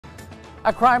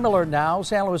A crime alert now.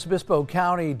 San Luis Obispo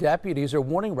County deputies are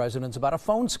warning residents about a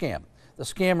phone scam. The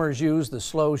scammers use the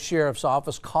SLO Sheriff's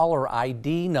Office caller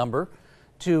ID number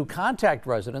to contact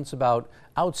residents about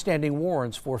outstanding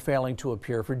warrants for failing to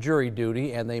appear for jury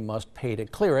duty, and they must pay to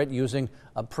clear it using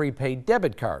a prepaid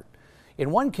debit card. In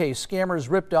one case, scammers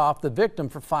ripped off the victim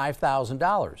for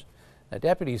 $5,000. Now,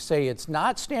 deputies say it's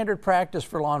not standard practice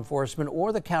for law enforcement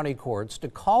or the county courts to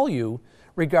call you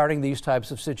regarding these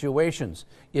types of situations.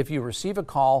 If you receive a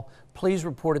call, please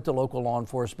report it to local law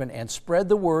enforcement and spread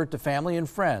the word to family and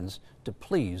friends to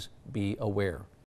please be aware.